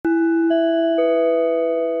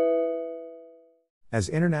As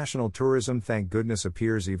international tourism, thank goodness,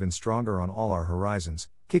 appears even stronger on all our horizons,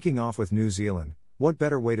 kicking off with New Zealand, what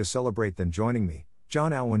better way to celebrate than joining me,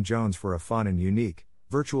 John Alwyn Jones, for a fun and unique,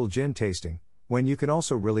 virtual gin tasting, when you can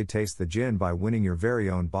also really taste the gin by winning your very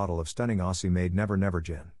own bottle of stunning Aussie-made Never Never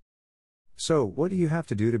gin. So, what do you have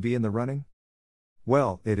to do to be in the running?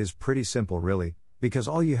 Well, it is pretty simple really, because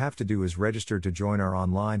all you have to do is register to join our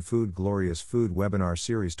online Food Glorious Food Webinar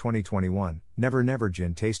Series 2021, Never Never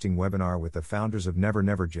Gin Tasting Webinar with the founders of Never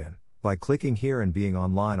Never Gin, by clicking here and being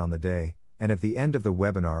online on the day, and at the end of the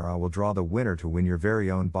webinar I will draw the winner to win your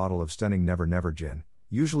very own bottle of stunning Never Never gin,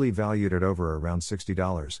 usually valued at over around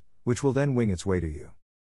 $60, which will then wing its way to you.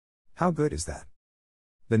 How good is that?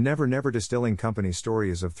 The Never Never Distilling Company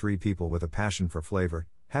story is of three people with a passion for flavor,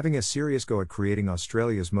 having a serious go at creating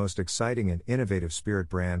Australia's most exciting and innovative spirit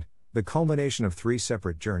brand, the culmination of three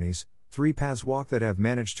separate journeys, three paths walked that have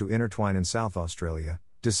managed to intertwine in South Australia,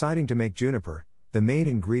 deciding to make juniper, the main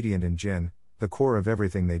ingredient in gin, the core of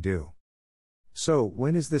everything they do. So,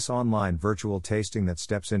 when is this online virtual tasting that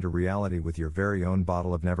steps into reality with your very own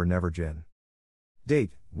bottle of Never Never gin?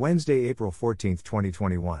 Date, Wednesday, April 14,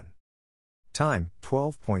 2021. Time,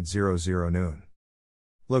 12:00 noon.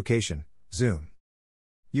 Location, Zoom.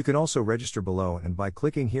 You can also register below and by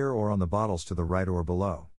clicking here or on the bottles to the right or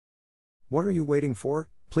below. What are you waiting for?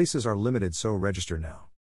 Places are limited, so register now.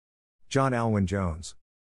 John Alwyn Jones.